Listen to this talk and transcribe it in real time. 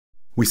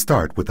We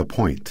start with a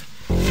point.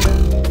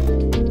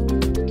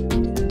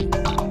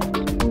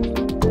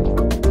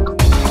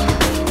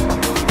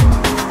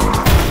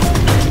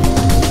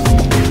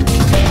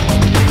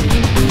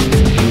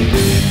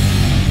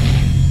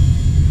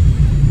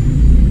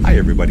 Hi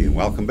everybody and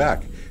welcome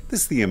back.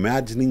 This is the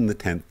Imagining the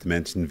 10th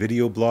Dimension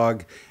video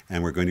blog,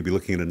 and we're going to be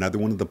looking at another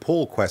one of the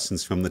poll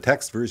questions from the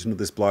text version of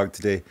this blog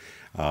today.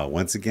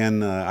 Once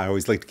again, I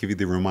always like to give you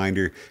the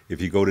reminder,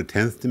 if you go to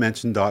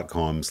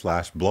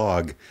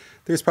 10thdimension.com/blog,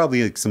 there's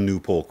probably some new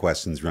poll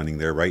questions running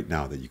there right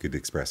now that you could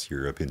express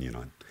your opinion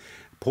on.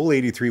 Poll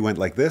 83 went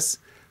like this.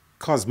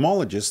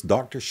 Cosmologist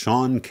Dr.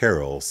 Sean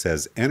Carroll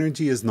says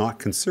energy is not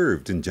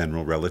conserved in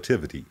general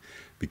relativity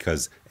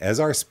because as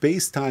our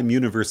space-time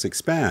universe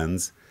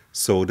expands,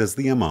 so does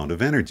the amount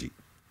of energy.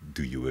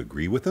 Do you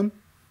agree with him?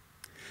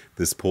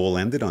 This poll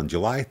ended on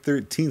July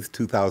 13th,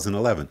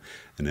 2011,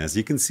 and as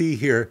you can see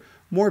here,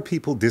 more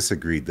people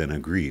disagreed than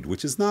agreed,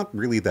 which is not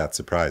really that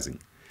surprising.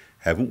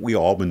 Haven't we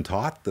all been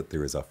taught that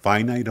there is a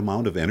finite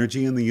amount of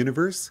energy in the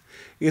universe?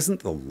 Isn't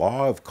the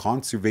law of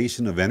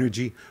conservation of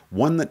energy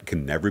one that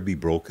can never be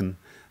broken?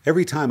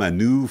 Every time a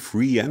new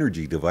free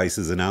energy device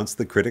is announced,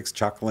 the critics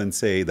chuckle and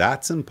say,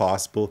 that's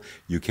impossible,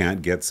 you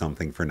can't get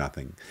something for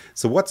nothing.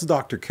 So what's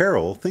Dr.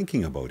 Carroll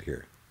thinking about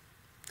here?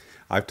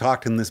 I've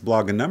talked in this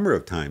blog a number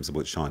of times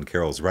about Sean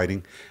Carroll's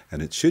writing,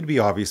 and it should be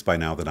obvious by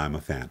now that I'm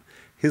a fan.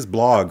 His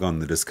blog on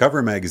the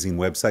Discover magazine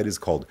website is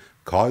called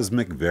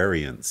Cosmic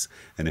Variance,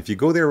 and if you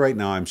go there right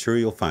now, I'm sure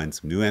you'll find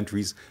some new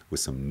entries with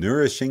some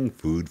nourishing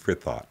food for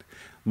thought.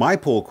 My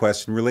poll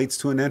question relates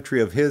to an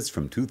entry of his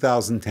from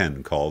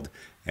 2010 called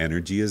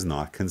Energy is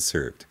Not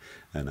Conserved,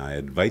 and I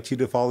invite you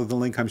to follow the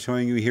link I'm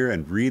showing you here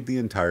and read the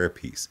entire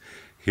piece.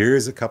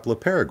 Here's a couple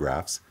of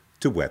paragraphs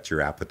to whet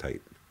your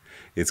appetite.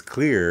 It's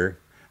clear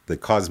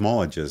that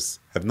cosmologists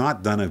have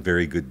not done a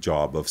very good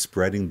job of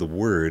spreading the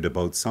word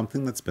about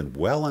something that's been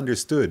well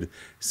understood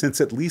since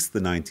at least the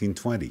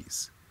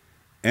 1920s.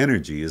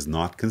 Energy is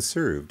not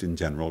conserved in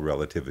general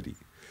relativity.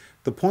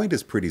 The point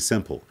is pretty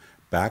simple.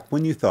 Back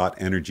when you thought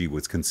energy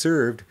was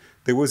conserved,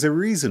 there was a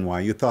reason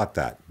why you thought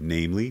that,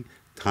 namely,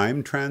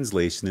 time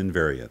translation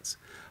invariance,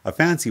 a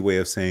fancy way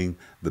of saying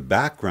the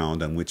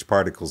background on which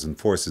particles and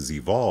forces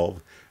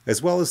evolve,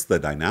 as well as the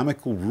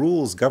dynamical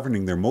rules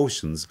governing their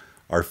motions,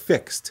 are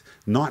fixed,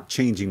 not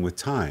changing with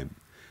time.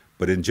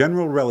 But in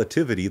general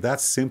relativity,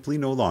 that's simply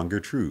no longer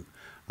true.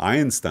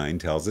 Einstein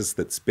tells us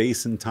that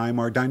space and time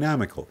are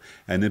dynamical,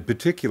 and in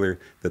particular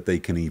that they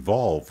can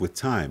evolve with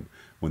time.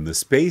 When the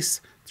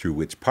space through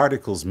which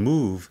particles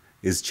move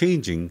is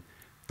changing,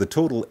 the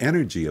total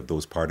energy of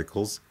those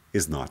particles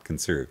is not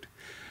conserved.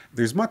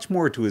 There's much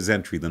more to his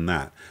entry than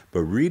that,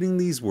 but reading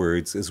these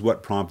words is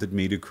what prompted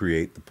me to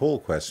create the poll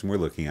question we're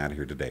looking at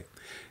here today.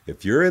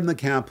 If you're in the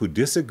camp who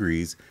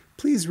disagrees,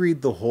 please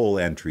read the whole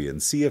entry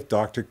and see if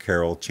Dr.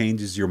 Carroll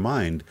changes your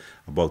mind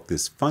about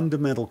this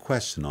fundamental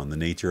question on the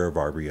nature of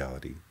our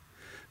reality.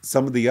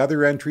 Some of the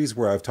other entries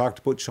where I've talked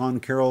about Sean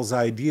Carroll's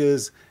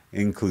ideas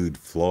include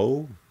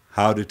flow,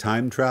 how to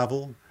time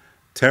travel,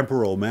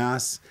 temporal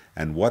mass,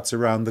 and what's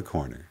around the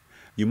corner.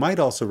 You might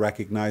also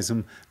recognize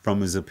him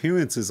from his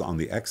appearances on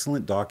the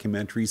excellent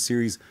documentary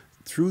series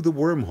Through the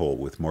Wormhole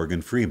with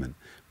Morgan Freeman,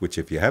 which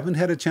if you haven't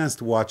had a chance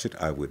to watch it,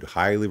 I would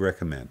highly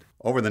recommend.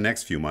 Over the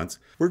next few months,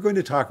 we're going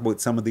to talk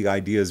about some of the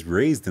ideas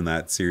raised in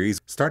that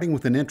series, starting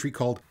with an entry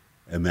called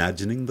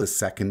Imagining the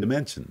Second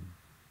Dimension.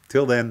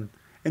 Till then,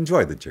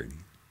 enjoy the journey.